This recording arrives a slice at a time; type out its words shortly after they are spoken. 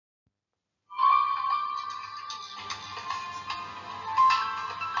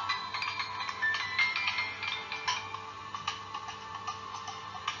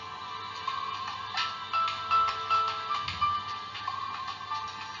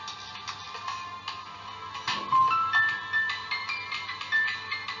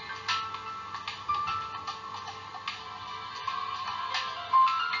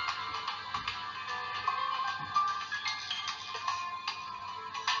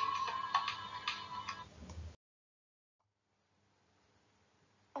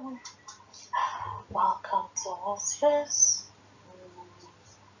WISPERS.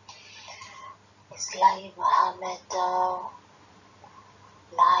 It's Lai Muhammad,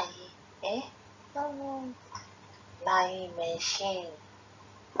 Lai Machine,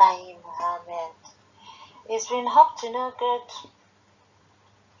 Lai Muhammad. It's been up to no good.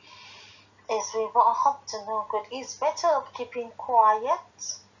 It's been up to no good. It's better of keeping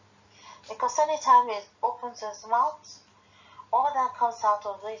quiet, because anytime it opens his mouth, all that comes out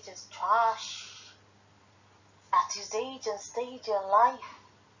of it is trash. At his age and stage in life.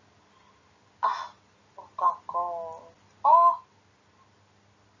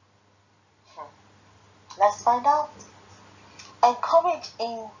 Let's find out. Encourage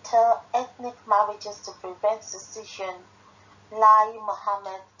inter-ethnic marriages to prevent secession, Lai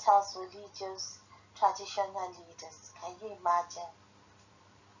Muhammad tells religious traditional leaders. Can you imagine?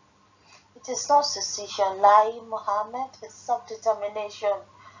 It is not secession, Lai Muhammad, it's self-determination.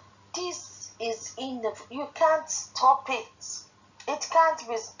 This is you can't stop it. It can't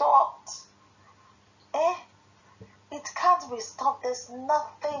be stopped. It can't be stopped. There's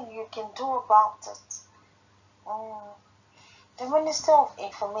nothing you can do about it. The Minister of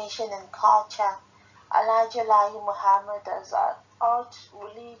Information and Culture, Elijah Lai Muhammad, has urged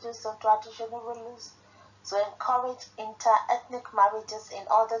religious and traditional rulers to encourage inter-ethnic marriages in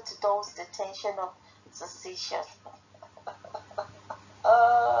order to douse the tension of secession.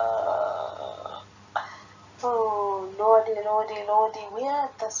 Oh, Lordy,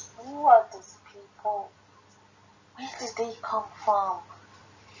 who are these people? Where did they come from?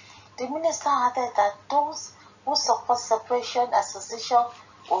 The minister added that those who support separation and secession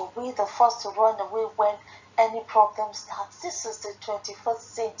will be the first to run away when any problem starts. This is the 21st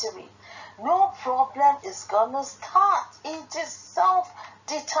century. No problem is gonna start. It is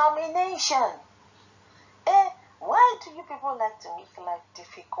self-determination. Why do you people like to make life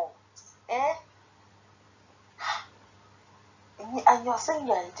difficult? And you're saying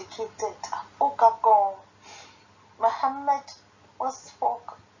you're educated. Muhammad was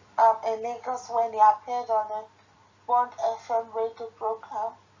spoke in Lagos when he appeared on a Bond FM radio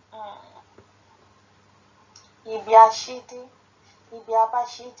program. Ibiashidi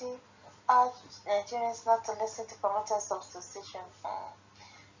urged Nigerians not to listen to promoters of secession.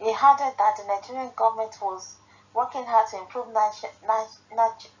 He added that the Nigerian government was working hard to improve national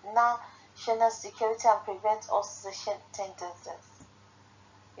security and prevent all secession tendencies.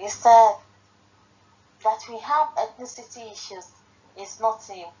 He said that we have ethnicity issues is not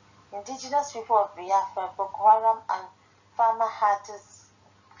new. Indigenous people of Biafra, Boko Haram, and farmer herders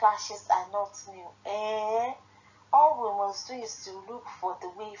clashes are not new. All we must do is to look for the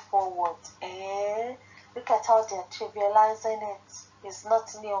way forward. Look at how they are trivializing it. It's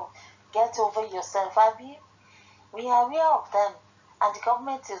not new. Get over yourself, Abby. We are aware of them, and the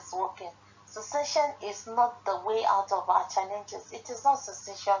government is working. Secession is not the way out of our challenges. It is not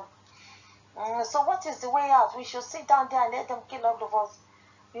secession. So what is the way out? We should sit down there and let them kill all of us.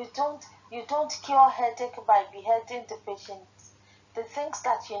 You don't cure headache by beheading the patient. The things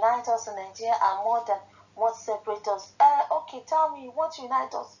that unite us in Nigeria are more than what separates us. Okay, tell me what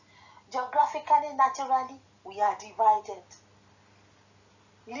unites us. Geographically, naturally, we are divided.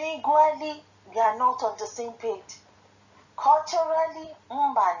 Legally, we are not on the same page. Culturally,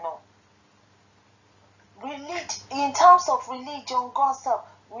 no. In terms of religion, gossip,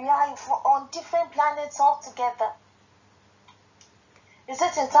 we are on different planets altogether. Is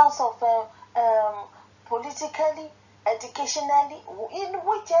it in terms of politically, educationally, in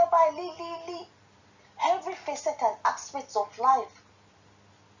whichever every facet and aspect of life?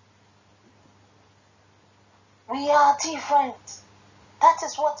 We are different. That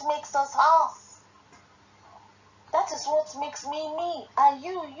is what makes us us. That is what makes me, and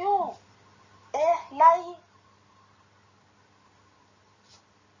you. Lie.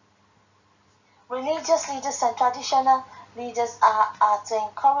 Religious leaders and traditional leaders are to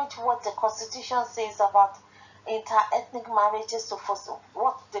encourage what the Constitution says about inter-ethnic marriages to foster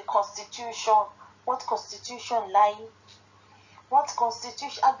what Constitution lie. What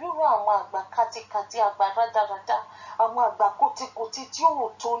Constitution? Abiru àwọn àgbà kátikàti àgbà rádaràda àwọn àgbà kòtìkòtì tí ò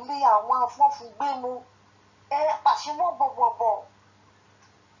tó lé àwọn afọ́fúngbẹ́mu pàṣímọ́ bọ̀bọ̀bọ̀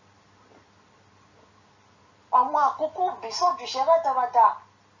àwọn àkókò bìsọ̀jùṣẹ́ rádaràda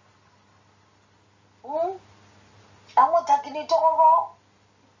àwọn dàgìní dọ́rọ́.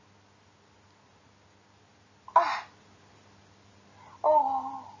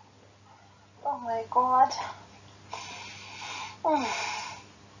 Oh my God.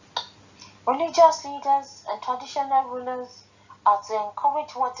 Religious leaders and traditional rulers are to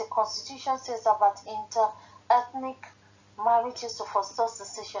encourage what the Constitution says about inter-ethnic marriages to foster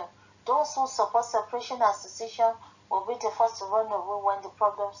secession. Those who support separation and secession will be the first to run away when the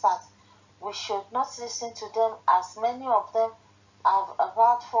problem starts. We should not listen to them, as many of them have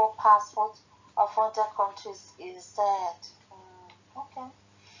about 4 passports of other countries instead. Okay.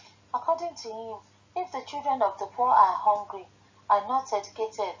 According to him, if the children of the poor are hungry and not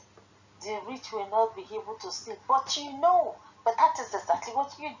educated, the rich will not be able to sleep. But that is exactly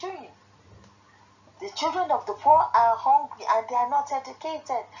what you're doing. The children of the poor are hungry and they are not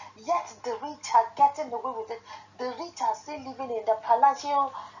educated, yet the rich are getting away with it. The rich are still living in the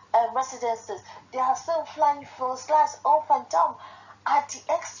palatial residences. They are still flying first class up and down at the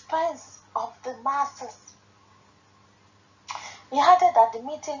expense of the masses. He added that the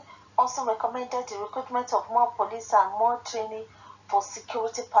meeting also recommended the recruitment of more police and more training for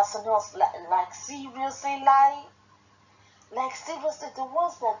security personnel. Like seriously, the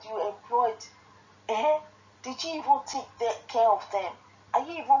ones that you employed. Did you even take care of them? Are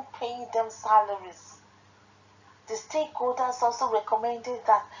you even paying them salaries? The stakeholders also recommended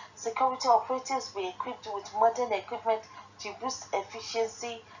that security operatives be equipped with modern equipment to boost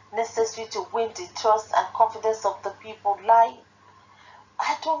efficiency necessary to win the trust and confidence of the people. I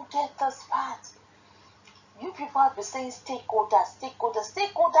don't get this part. You people have been saying stakeholders in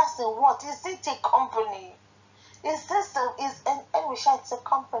what? Is it a company? It's a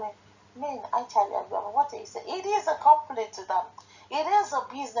company. I tell you, what is it? It is a company to them. It is a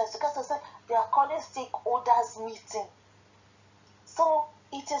business, because they said they are calling stakeholders meeting. So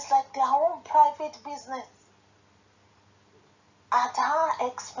it is like their own private business at our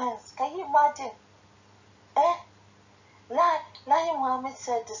expense. Can you imagine? Lai Mohammed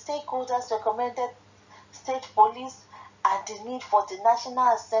said the stakeholders recommended state police and the need for the National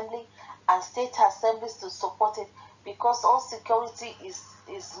Assembly and state assemblies to support it, because all security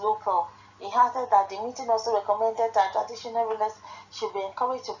is local. He added that the meeting also recommended that traditional rulers should be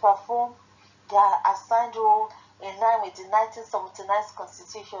encouraged to perform their assigned role in line with the 1979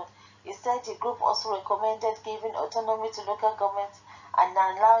 Constitution. He said the group also recommended giving autonomy to local governments and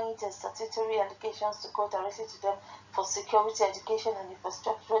allowing the statutory allocations to go directly to them for security, education, and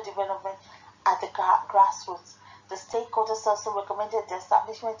infrastructural development at the grassroots. The stakeholders also recommended the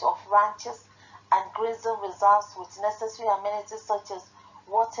establishment of ranches and grazing reserves with necessary amenities such as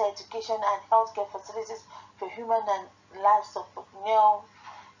water, education, and healthcare facilities for human and livestock. No,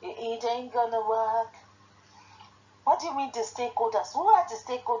 it ain't gonna work. What do you mean the stakeholders? Who are the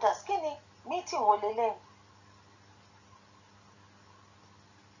stakeholders? Kini meeting Wolele.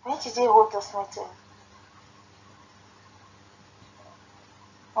 Where did they hold this meeting?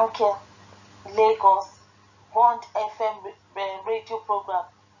 Okay, Lagos, Bond FM radio program.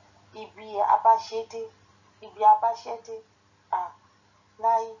 Ibi Abashede.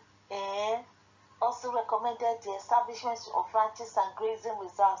 Also recommended the establishment of ranches and grazing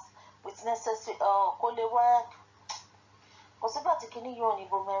reserves with necessary work. Kosibati kini yoni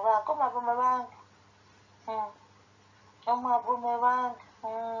boomerang. Come on, boomerang. Boomerang.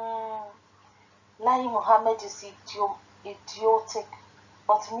 Lai Mohammed is idiotic,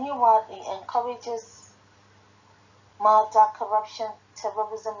 but meanwhile he encourages murder, corruption,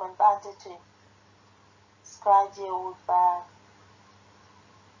 terrorism, and banditry. Scraggy old bag.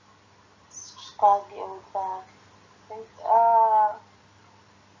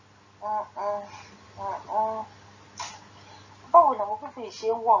 Báwo làwọn pípé ṣe ń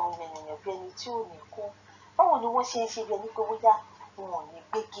wọ àwọn ènìyàn bí ẹni tí ò ní kú? Báwo ni wọ́n ṣe ń ṣe bí ẹni pé bóyá wọn ò ní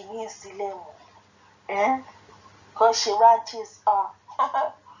gbé kinní sílẹ̀ mọ́? Kọ́ ṣe ranches.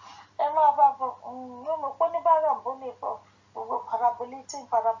 Ẹ máa bá bọ̀, yóò mọ̀ pé oníbàárà bó lè bọ̀, gbogbo parabolating.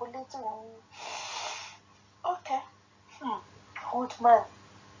 Okay. Old man,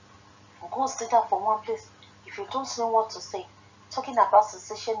 go sit down for one place. If you don't know what to say, talking about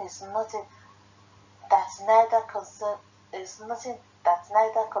secession is nothing that neither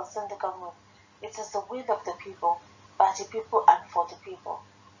concern the government. It is the will of the people, by the people, and for the people.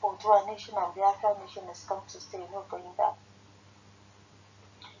 Although a nation and Biafra nation has come to stay, no going back.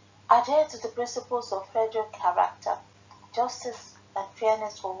 Adhere to the principles of federal character, justice, and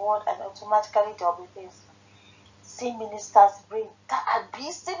fairness for world, and automatically there will be peace. See minister's brain.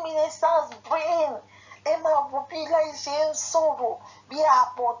 See minister's brain. Emma Bobila is in sorrow. Be a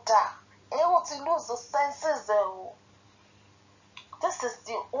border. Able to lose the senses. This is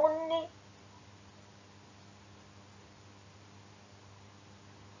the only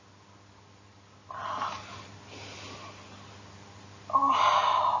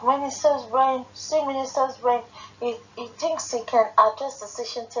minister's brain. See minister's brain. He thinks he can address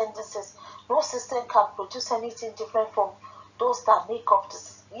secession tendencies. No system can produce anything different from those that make up the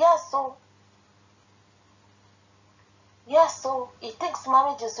system. Yes, so Yes, so he thinks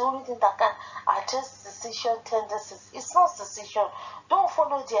marriage is the only thing that can address secession tendencies. It's not secession. Don't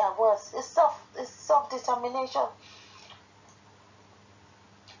follow their words. It's self-determination.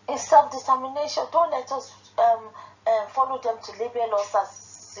 It's self-determination. Don't let us follow them to label us as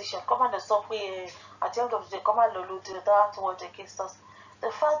secession. Come on, the software at the end of the day, come on, Lulu, do that word against us.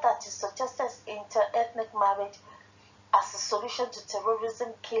 The fact that he suggested inter-ethnic marriage as a solution to terrorism,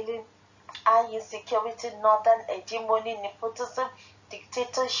 killing, high insecurity, northern hegemony, nepotism,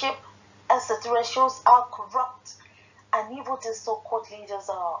 dictatorship, etc. shows how corrupt and evil these so-called leaders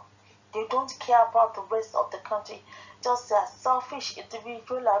are. They don't care about the rest of the country, just their selfish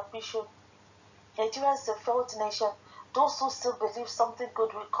individual ambition. Nigeria is a failed nation. Those who still believe something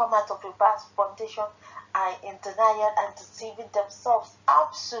good will come out of a bad foundation are in denial and deceiving themselves.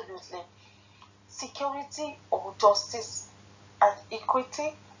 Absolutely. Security or justice and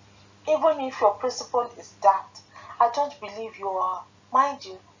equity, even if your principle is that, I don't believe you are. Mind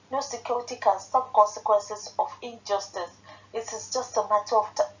you, no security can stop consequences of injustice. It is just a matter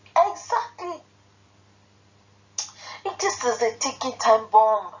of time. Exactly. This is a ticking time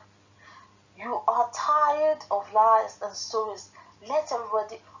bomb. You are tired of lies and stories. Let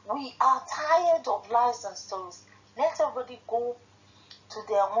everybody, we are tired of lies and stories. Let everybody go to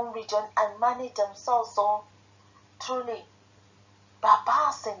their own region and manage themselves. So, truly,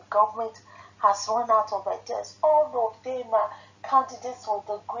 Babas in government has run out of ideas. All of them are candidates for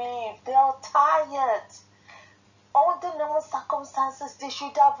the grave. They are tired. Under normal circumstances, they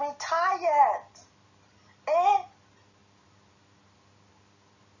should have retired. Eh?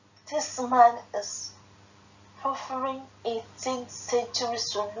 This man is offering 18th century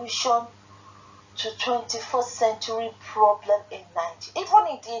solution to 21st century problem in Nigeria. Even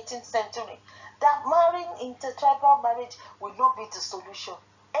in the 18th century, that marrying intertribal marriage will not be the solution.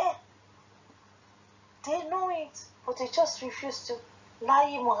 Eh? They know it, but they just refuse to.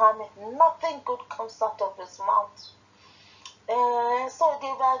 Lai Muhammad, nothing good comes out of his mouth. So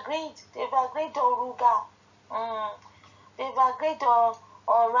they've agreed on Ruga. They've agreed on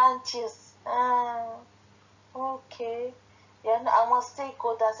ranches. Okay. Yeah, our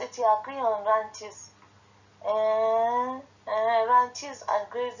stakeholders, they agree on ranches. Ranches and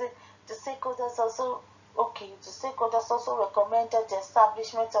grazing. The stakeholders also, okay, the stakeholders also recommended the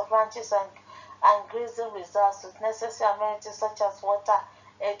establishment of ranches and grazing reserves with necessary amenities such as water,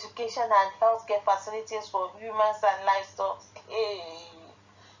 education, and healthcare facilities for humans and livestock. Hey,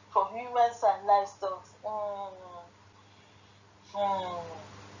 for humans and livestock. Mm,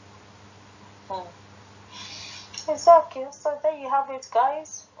 mm. It's okay. So there you have it,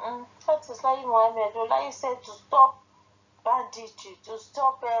 guys. That is like Mohammed. Like said, to stop banditry, to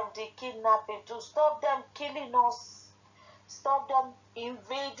stop the kidnapping, to stop them killing us, stop them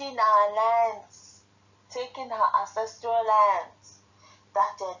invading our lands, taking our ancestral lands.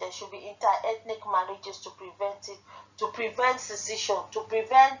 That there should be inter-ethnic marriages to prevent it, to prevent secession,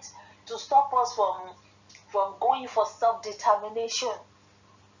 to stop us from going for self-determination.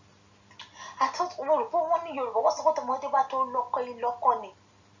 I thought, wọ́n ní Yorùbá wọ́n sọ pé tọmọdé bá tó lọ́kọ yín lọ́kọ ni.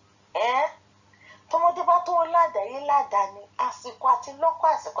 Tọmọdé bá tó ládàá yín ládàá ni. Àsìkò àti lọ́kọ,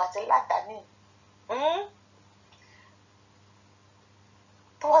 àsìkò àti ládàá ni.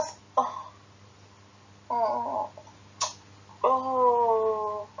 Tó wá sí.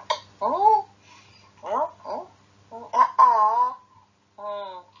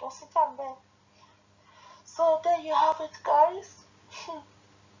 So there you have it, guys.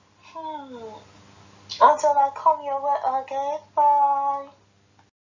 Until I come your way again, bye.